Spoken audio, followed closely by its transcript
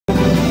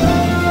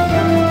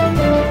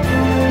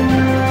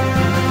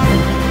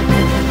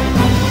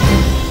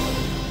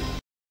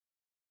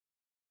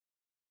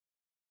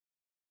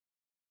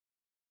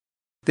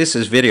This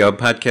is video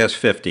podcast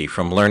 50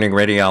 from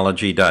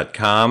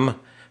learningradiology.com.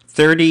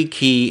 30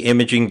 key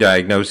imaging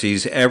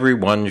diagnoses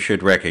everyone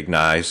should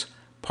recognize,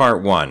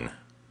 Part 1.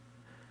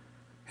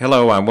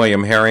 Hello, I'm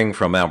William Herring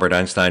from Albert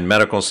Einstein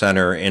Medical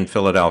Center in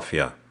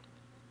Philadelphia.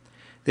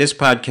 This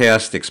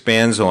podcast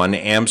expands on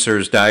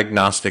AMSER's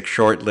diagnostic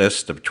short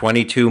list of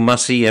 22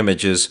 must-see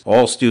images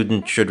all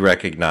students should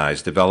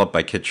recognize, developed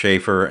by Kit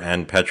Schaefer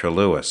and Petra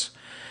Lewis.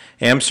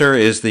 AMSER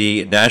is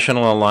the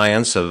National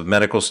Alliance of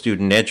Medical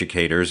Student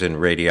Educators in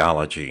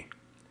Radiology.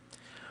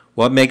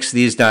 What makes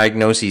these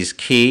diagnoses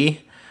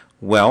key?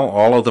 Well,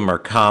 all of them are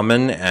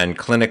common and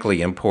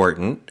clinically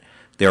important.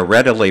 They're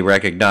readily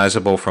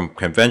recognizable from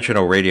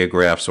conventional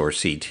radiographs or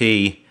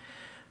CT.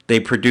 They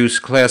produce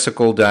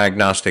classical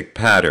diagnostic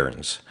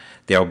patterns.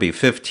 There will be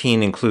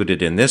 15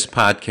 included in this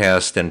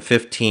podcast and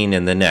 15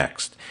 in the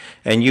next.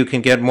 And you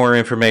can get more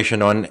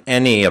information on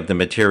any of the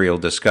material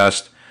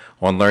discussed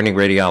on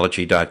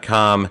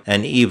learningradiology.com,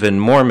 and even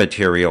more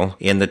material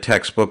in the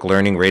textbook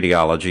Learning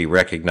Radiology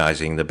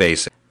Recognizing the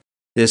Basics.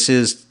 This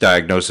is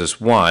Diagnosis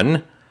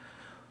 1.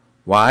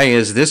 Why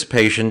is this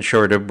patient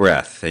short of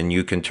breath? And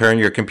you can turn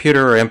your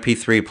computer or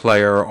MP3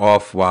 player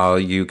off while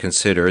you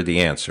consider the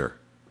answer.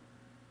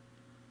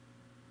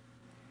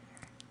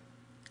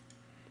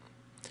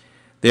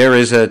 There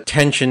is a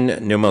tension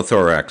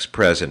pneumothorax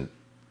present.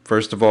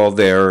 First of all,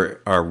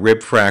 there are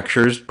rib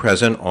fractures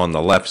present on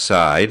the left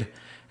side,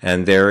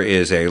 and there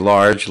is a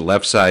large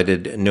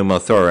left-sided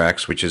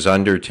pneumothorax which is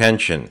under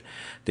tension.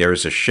 There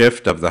is a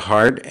shift of the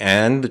heart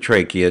and the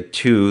trachea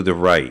to the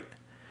right.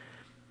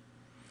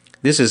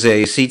 This is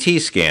a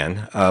CT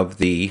scan of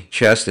the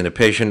chest in a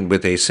patient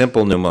with a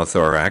simple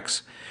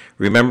pneumothorax.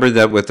 Remember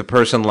that with the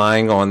person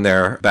lying on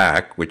their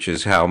back, which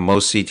is how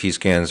most CT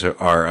scans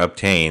are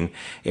obtained,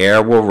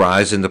 air will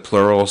rise in the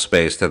pleural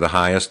space to the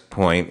highest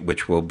point,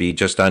 which will be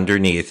just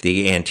underneath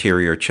the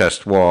anterior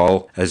chest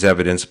wall, as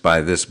evidenced by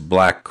this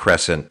black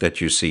crescent that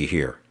you see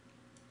here.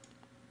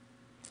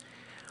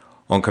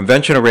 On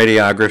conventional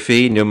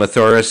radiography,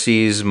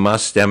 pneumothoraces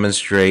must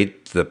demonstrate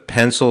the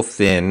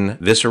pencil-thin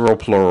visceral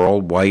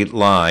pleural white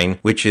line,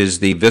 which is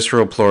the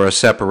visceral pleura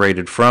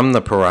separated from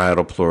the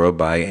parietal pleura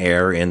by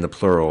air in the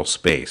pleural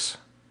space.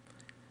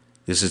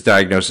 This is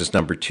diagnosis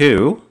number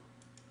 2.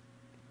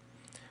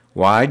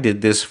 Why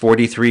did this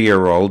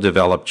 43-year-old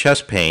develop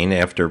chest pain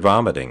after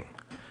vomiting?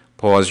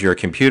 Pause your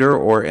computer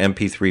or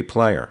MP3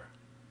 player.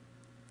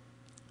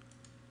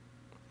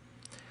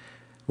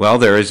 Well,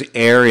 there is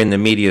air in the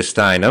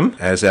mediastinum,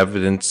 as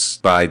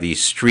evidenced by the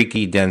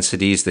streaky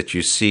densities that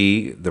you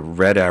see the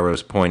red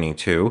arrows pointing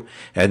to,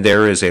 and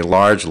there is a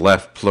large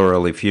left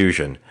pleural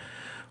effusion.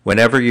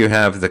 Whenever you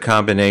have the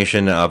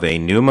combination of a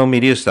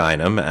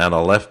pneumomediastinum and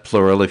a left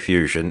pleural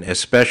effusion,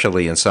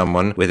 especially in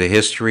someone with a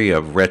history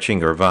of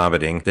retching or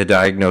vomiting, the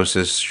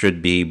diagnosis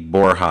should be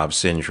Boerhaave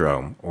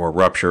syndrome, or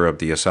rupture of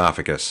the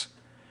esophagus.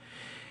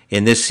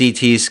 In this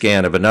CT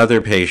scan of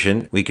another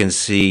patient, we can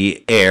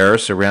see air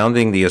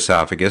surrounding the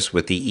esophagus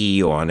with the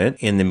E on it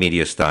in the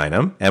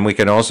mediastinum, and we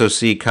can also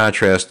see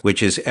contrast,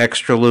 which is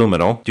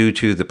extraluminal due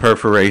to the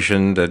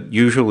perforation that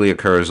usually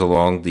occurs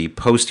along the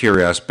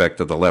posterior aspect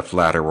of the left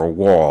lateral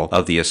wall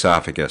of the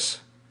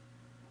esophagus.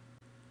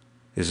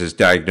 This is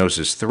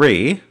diagnosis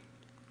 3.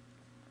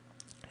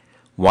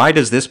 Why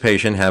does this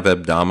patient have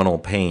abdominal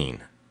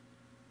pain?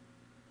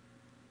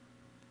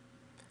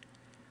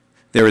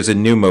 There is a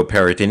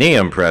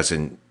pneumoperitoneum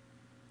present.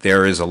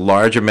 There is a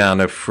large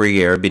amount of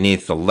free air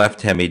beneath the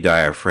left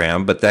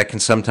hemidiaphragm, but that can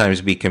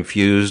sometimes be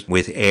confused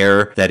with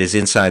air that is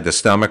inside the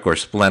stomach or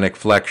splenic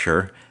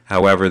flexure.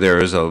 However,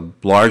 there is a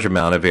large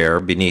amount of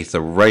air beneath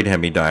the right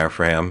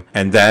hemidiaphragm,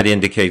 and that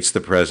indicates the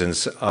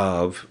presence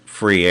of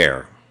free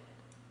air.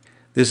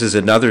 This is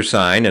another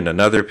sign in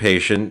another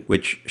patient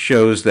which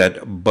shows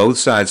that both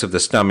sides of the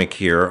stomach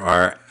here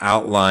are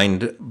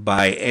outlined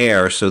by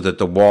air so that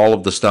the wall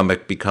of the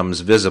stomach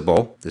becomes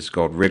visible. This is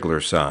called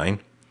Wriggler sign.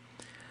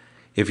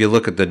 If you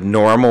look at the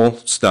normal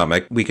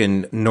stomach, we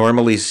can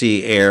normally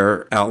see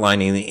air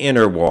outlining the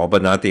inner wall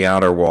but not the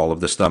outer wall of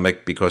the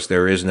stomach because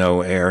there is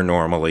no air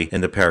normally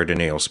in the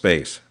peritoneal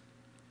space.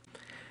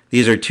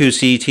 These are 2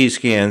 CT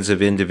scans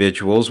of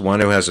individuals, one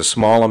who has a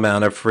small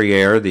amount of free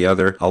air, the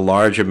other a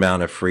large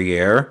amount of free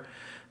air.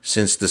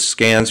 Since the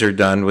scans are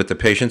done with the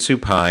patient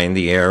supine,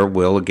 the air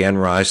will again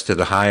rise to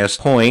the highest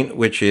point,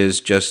 which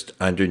is just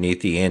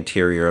underneath the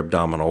anterior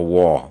abdominal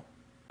wall.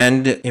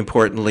 And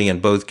importantly,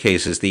 in both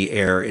cases, the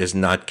air is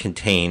not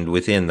contained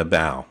within the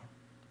bowel.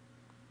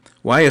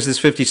 Why is this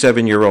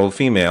 57-year-old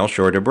female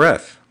short of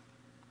breath?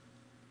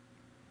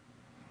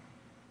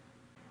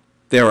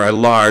 There are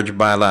large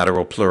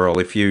bilateral pleural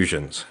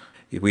effusions.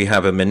 We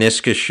have a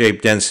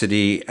meniscus-shaped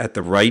density at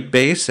the right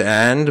base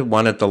and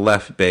one at the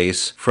left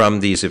base from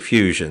these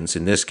effusions.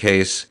 In this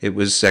case, it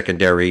was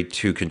secondary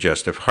to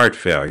congestive heart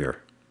failure.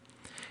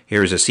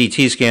 Here is a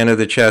CT scan of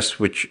the chest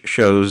which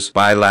shows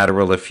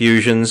bilateral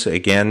effusions.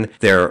 Again,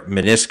 they're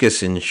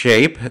meniscus in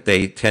shape.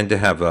 They tend to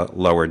have a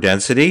lower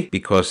density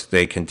because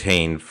they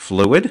contain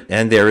fluid,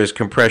 and there is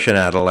compression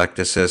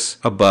atelectasis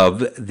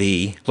above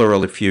the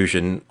pleural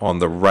effusion on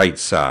the right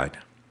side.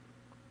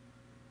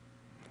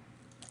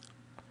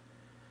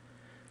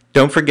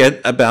 Don't forget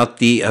about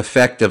the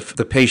effect of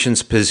the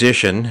patient's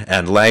position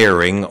and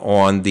layering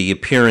on the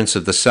appearance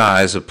of the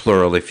size of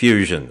pleural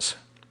effusions.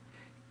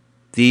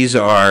 These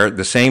are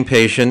the same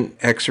patient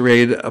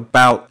x-rayed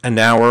about an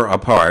hour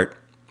apart.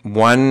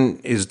 One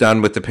is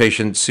done with the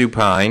patient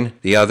supine,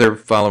 the other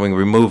following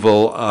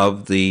removal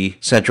of the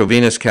central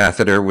venous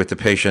catheter with the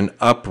patient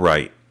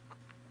upright.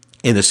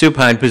 In the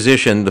supine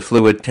position, the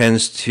fluid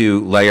tends to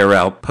layer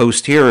out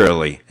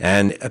posteriorly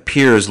and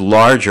appears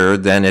larger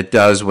than it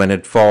does when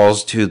it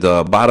falls to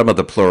the bottom of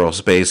the pleural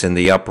space in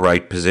the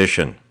upright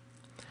position.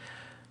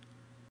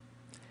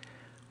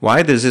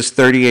 Why does this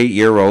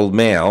 38-year-old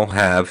male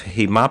have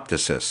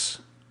hemoptysis?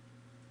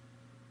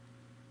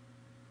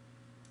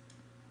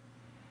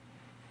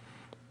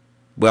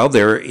 Well,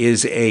 there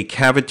is a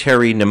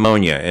cavitary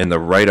pneumonia in the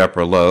right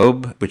upper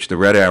lobe, which the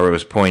red arrow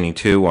is pointing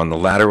to. On the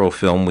lateral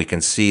film, we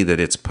can see that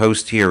it's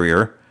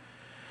posterior.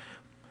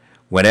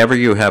 Whenever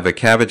you have a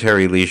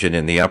cavitary lesion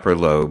in the upper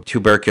lobe,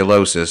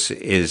 tuberculosis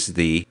is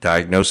the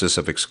diagnosis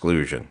of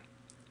exclusion.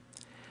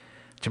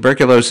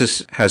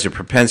 Tuberculosis has a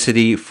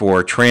propensity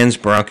for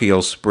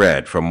transbronchial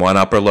spread from one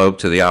upper lobe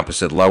to the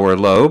opposite lower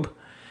lobe.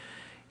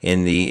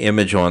 In the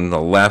image on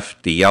the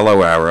left, the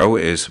yellow arrow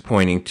is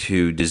pointing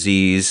to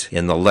disease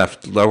in the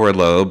left lower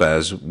lobe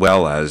as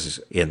well as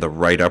in the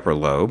right upper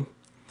lobe.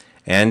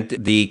 And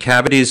the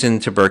cavities in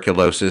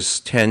tuberculosis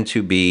tend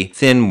to be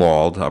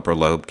thin-walled upper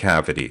lobe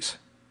cavities.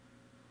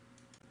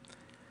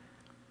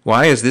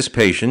 Why is this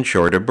patient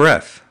short of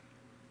breath?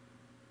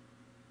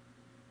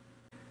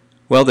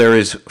 Well, there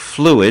is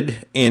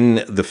fluid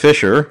in the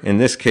fissure, in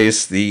this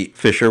case the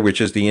fissure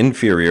which is the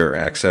inferior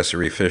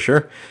accessory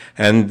fissure,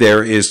 and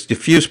there is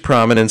diffuse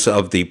prominence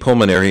of the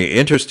pulmonary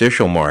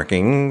interstitial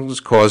markings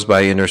caused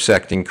by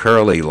intersecting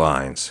curly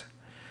lines.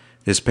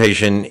 This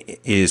patient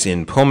is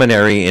in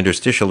pulmonary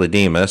interstitial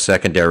edema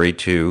secondary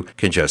to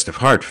congestive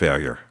heart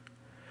failure.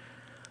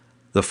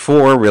 The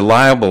four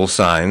reliable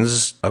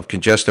signs of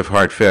congestive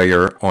heart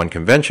failure on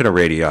conventional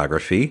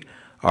radiography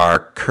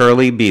are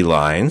curly B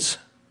lines,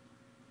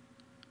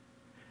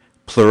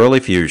 pleural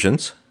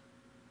effusions,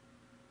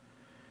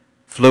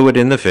 fluid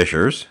in the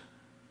fissures,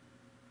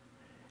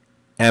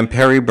 and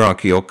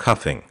peribronchial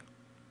cuffing.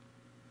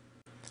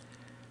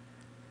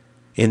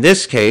 In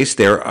this case,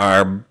 there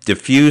are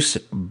diffuse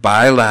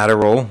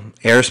bilateral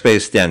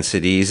airspace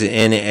densities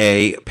in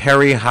a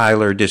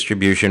perihilar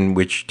distribution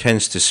which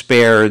tends to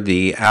spare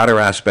the outer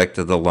aspect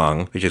of the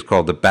lung, which is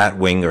called the bat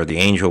wing or the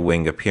angel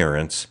wing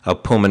appearance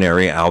of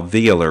pulmonary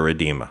alveolar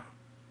edema.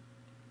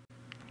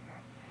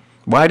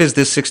 Why does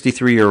this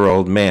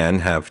 63-year-old man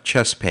have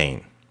chest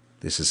pain?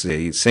 This is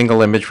a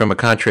single image from a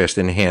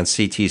contrast-enhanced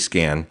CT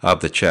scan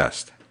of the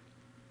chest.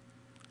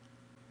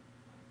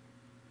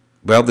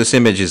 Well, this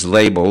image is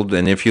labeled,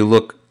 and if you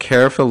look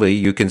carefully,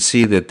 you can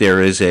see that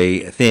there is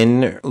a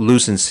thin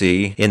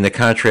lucency in the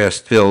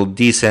contrast-filled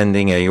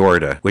descending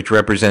aorta, which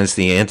represents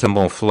the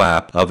intimal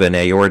flap of an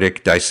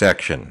aortic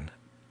dissection.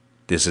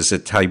 This is a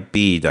type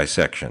B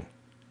dissection.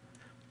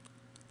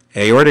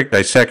 Aortic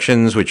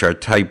dissections, which are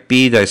type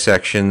B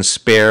dissections,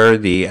 spare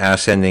the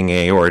ascending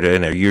aorta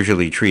and are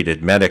usually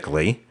treated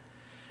medically.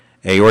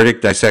 Aortic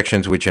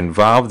dissections which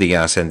involve the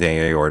ascending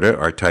aorta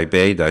are type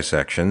A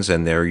dissections,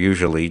 and they're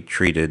usually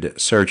treated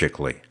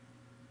surgically.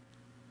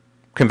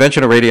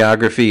 Conventional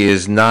radiography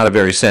is not a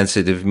very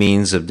sensitive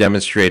means of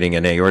demonstrating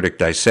an aortic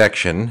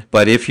dissection,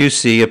 but if you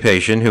see a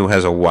patient who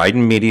has a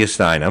widened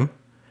mediastinum,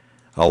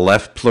 a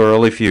left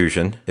pleural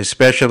effusion,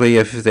 especially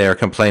if they're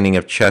complaining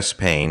of chest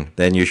pain,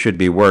 then you should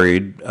be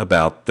worried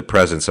about the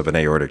presence of an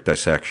aortic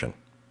dissection.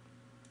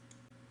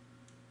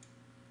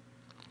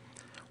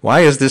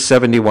 Why is this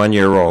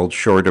 71-year-old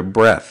short of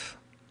breath?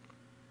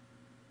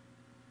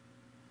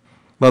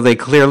 Well, they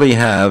clearly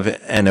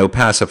have an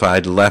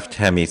opacified left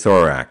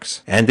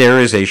hemithorax, and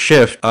there is a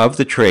shift of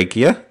the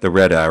trachea, the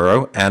red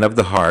arrow, and of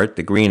the heart,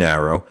 the green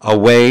arrow,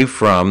 away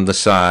from the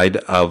side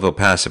of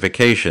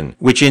opacification,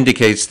 which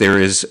indicates there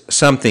is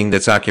something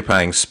that's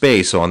occupying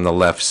space on the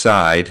left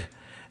side,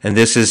 and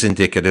this is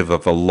indicative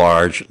of a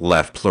large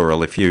left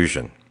pleural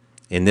effusion.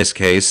 In this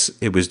case,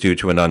 it was due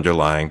to an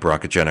underlying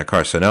bronchogenic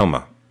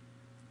carcinoma.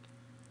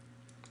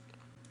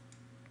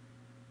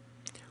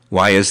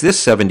 Why is this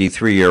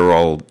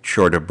 73-year-old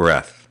short of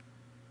breath?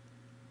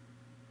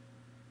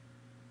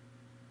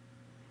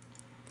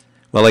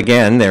 Well,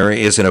 again, there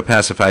is an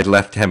opacified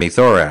left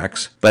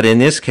hemithorax, but in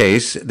this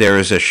case, there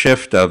is a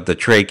shift of the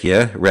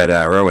trachea, red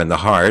arrow, and the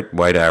heart,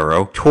 white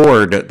arrow,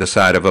 toward the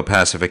side of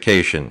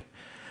opacification.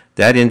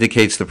 That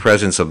indicates the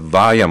presence of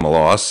volume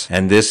loss,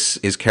 and this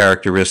is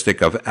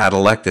characteristic of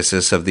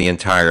atelectasis of the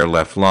entire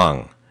left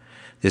lung.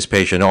 This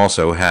patient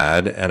also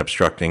had an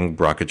obstructing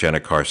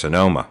bronchogenic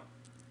carcinoma.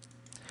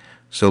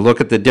 So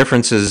look at the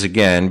differences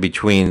again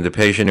between the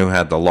patient who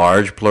had the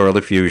large pleural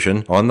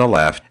effusion on the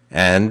left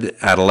and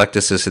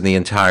atelectasis in the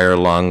entire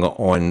lung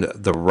on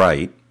the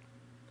right.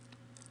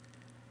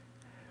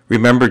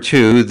 Remember,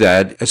 too,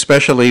 that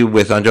especially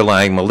with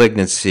underlying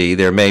malignancy,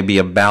 there may be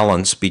a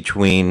balance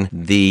between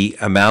the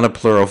amount of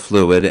pleural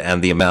fluid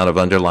and the amount of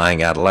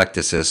underlying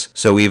atelectasis.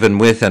 So even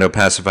with an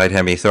opacified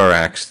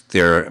hemithorax,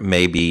 there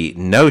may be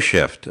no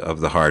shift of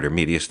the heart or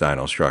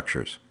mediastinal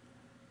structures.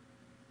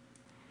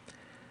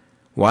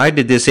 Why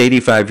did this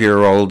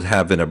 85-year-old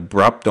have an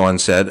abrupt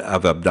onset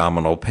of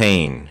abdominal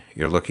pain?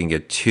 You're looking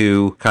at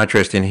two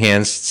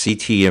contrast-enhanced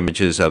CT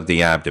images of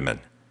the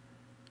abdomen.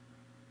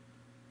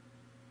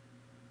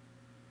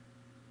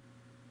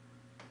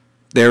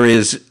 There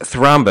is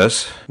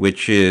thrombus,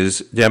 which is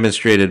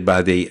demonstrated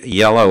by the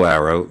yellow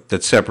arrow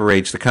that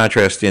separates the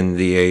contrast in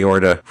the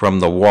aorta from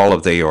the wall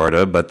of the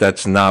aorta, but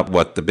that's not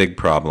what the big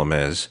problem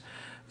is.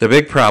 The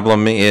big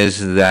problem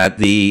is that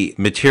the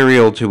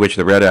material to which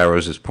the red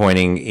arrows is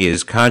pointing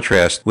is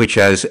contrast, which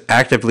has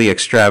actively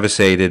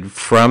extravasated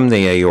from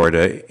the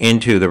aorta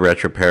into the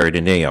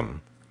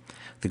retroperitoneum.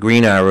 The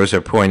green arrows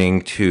are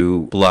pointing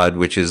to blood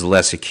which is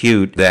less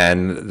acute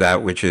than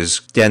that which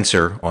is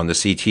denser on the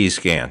CT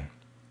scan.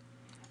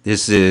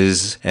 This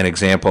is an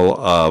example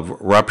of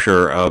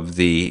rupture of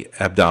the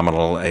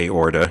abdominal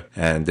aorta,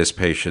 and this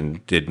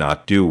patient did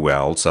not do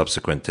well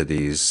subsequent to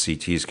these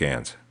CT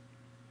scans.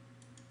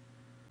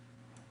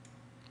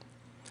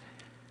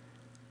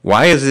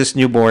 Why is this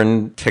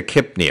newborn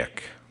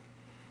tachypneic?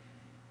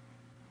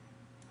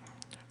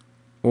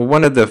 Well,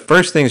 one of the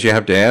first things you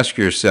have to ask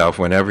yourself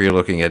whenever you're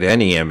looking at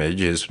any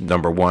image is,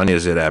 number one,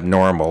 is it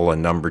abnormal?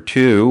 And number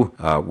two,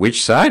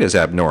 which side is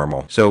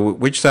abnormal? So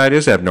which side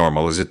is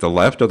abnormal? Is it the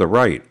left or the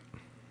right?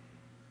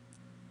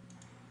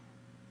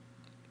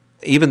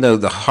 Even though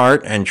the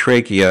heart and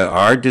trachea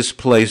are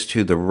displaced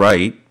to the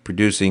right,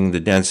 producing the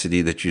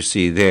density that you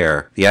see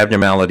there, the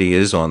abnormality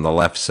is on the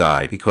left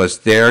side, because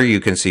there you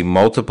can see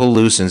multiple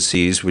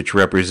lucencies which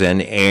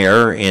represent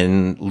air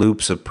in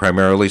loops of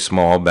primarily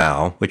small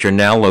bowel, which are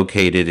now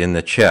located in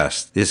the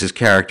chest. This is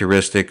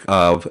characteristic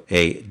of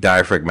a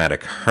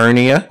diaphragmatic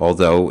hernia,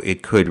 although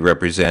it could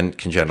represent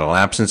congenital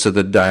absence of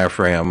the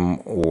diaphragm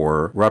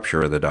or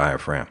rupture of the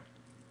diaphragm.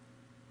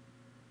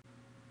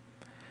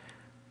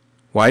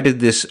 Why did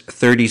this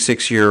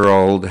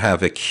 36-year-old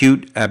have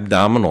acute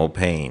abdominal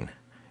pain?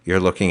 You're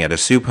looking at a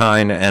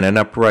supine and an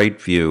upright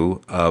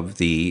view of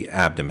the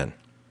abdomen.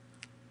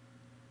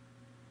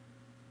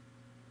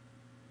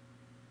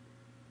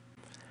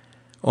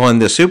 On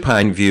the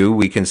supine view,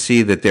 we can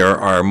see that there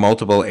are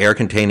multiple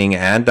air-containing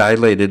and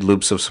dilated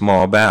loops of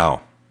small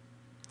bowel.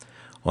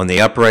 On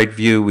the upright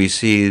view, we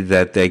see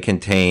that they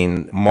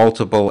contain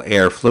multiple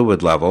air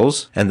fluid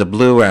levels, and the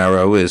blue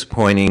arrow is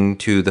pointing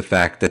to the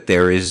fact that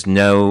there is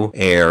no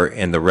air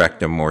in the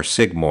rectum or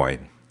sigmoid.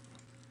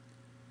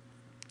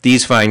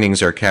 These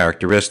findings are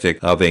characteristic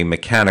of a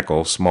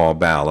mechanical small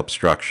bowel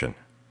obstruction.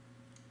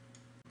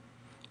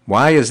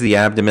 Why is the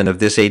abdomen of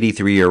this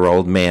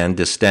 83-year-old man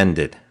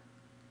distended?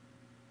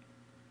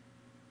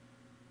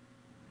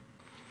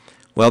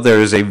 Well, there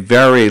is a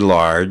very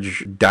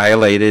large,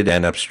 dilated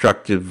and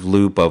obstructive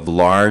loop of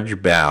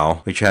large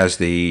bowel, which has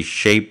the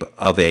shape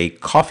of a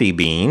coffee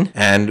bean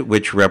and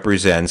which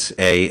represents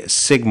a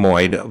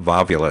sigmoid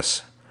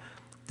volvulus.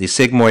 The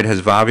sigmoid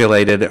has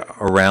volvulated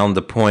around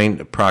the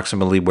point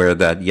approximately where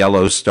that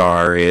yellow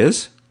star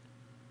is.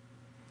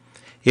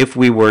 If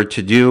we were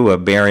to do a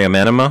barium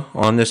enema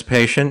on this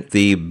patient,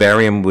 the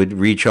barium would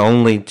reach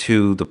only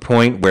to the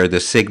point where the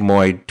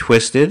sigmoid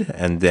twisted,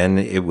 and then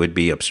it would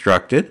be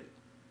obstructed.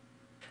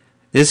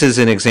 This is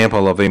an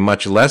example of a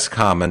much less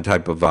common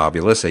type of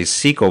volvulus, a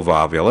cecal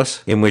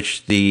volvulus, in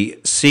which the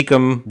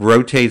cecum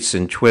rotates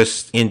and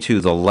twists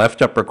into the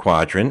left upper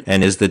quadrant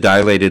and is the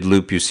dilated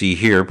loop you see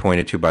here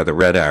pointed to by the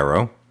red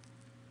arrow.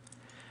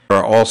 There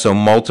are also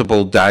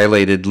multiple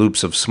dilated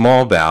loops of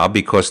small bowel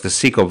because the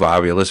cecal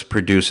volvulus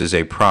produces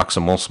a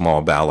proximal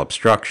small bowel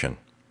obstruction.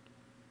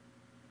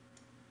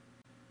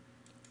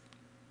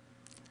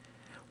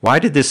 Why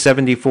did this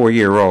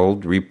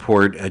 74-year-old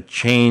report a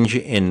change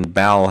in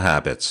bowel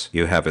habits?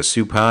 You have a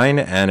supine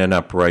and an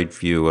upright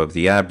view of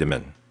the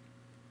abdomen.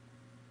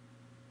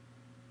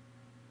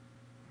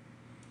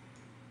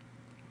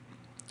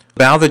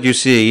 The bowel that you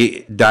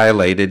see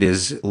dilated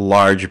is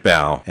large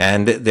bowel,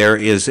 and there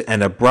is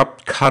an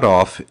abrupt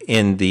cutoff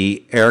in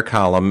the air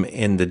column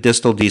in the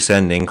distal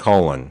descending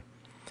colon.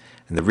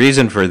 And the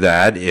reason for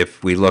that,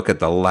 if we look at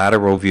the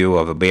lateral view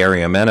of a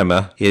barium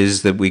enema,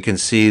 is that we can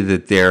see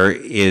that there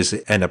is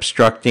an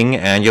obstructing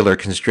annular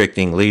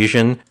constricting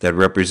lesion that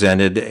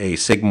represented a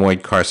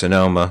sigmoid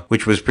carcinoma,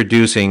 which was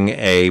producing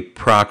a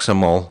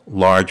proximal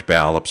large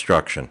bowel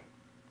obstruction.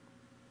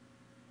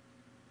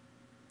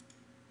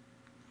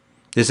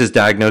 This is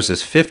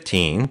diagnosis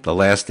 15, the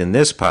last in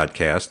this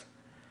podcast.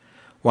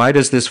 Why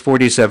does this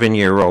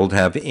 47-year-old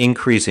have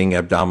increasing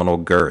abdominal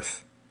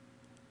girth?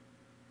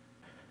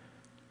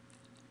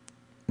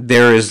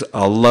 There is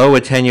a low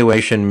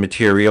attenuation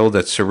material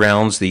that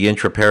surrounds the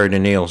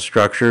intraperitoneal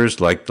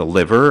structures like the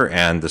liver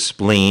and the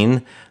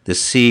spleen. The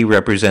C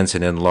represents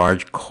an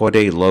enlarged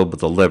caudate lobe of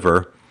the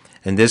liver,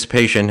 and this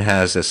patient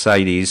has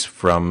ascites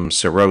from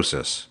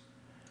cirrhosis.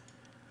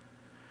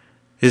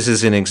 This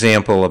is an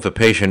example of a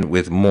patient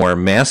with more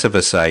massive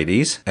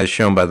ascites, as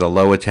shown by the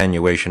low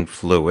attenuation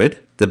fluid.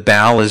 The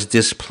bowel is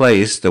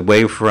displaced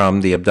away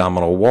from the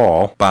abdominal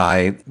wall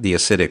by the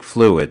acidic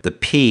fluid. The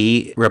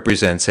P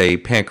represents a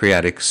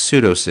pancreatic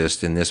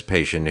pseudocyst in this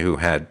patient who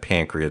had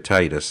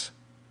pancreatitis.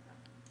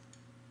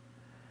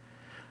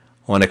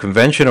 On a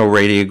conventional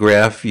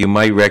radiograph, you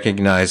might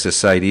recognize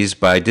ascites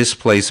by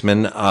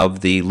displacement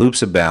of the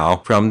loops of bowel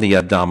from the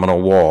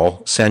abdominal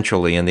wall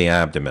centrally in the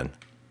abdomen.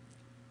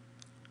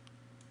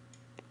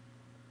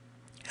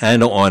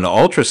 And on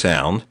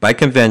ultrasound, by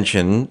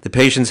convention, the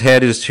patient's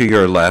head is to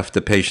your left,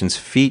 the patient's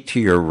feet to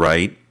your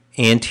right,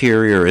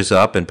 anterior is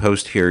up and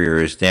posterior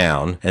is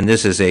down, and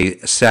this is a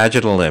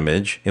sagittal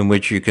image in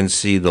which you can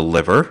see the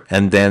liver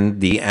and then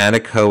the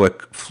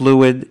anechoic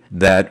fluid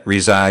that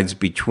resides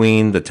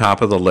between the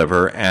top of the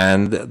liver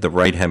and the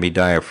right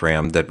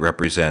hemidiaphragm that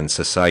represents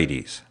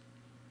ascites.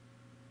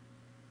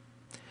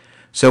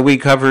 So we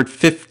covered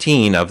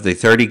 15 of the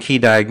 30 key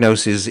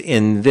diagnoses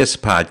in this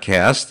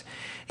podcast.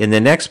 In the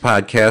next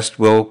podcast,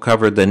 we'll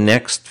cover the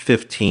next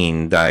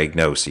 15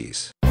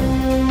 diagnoses.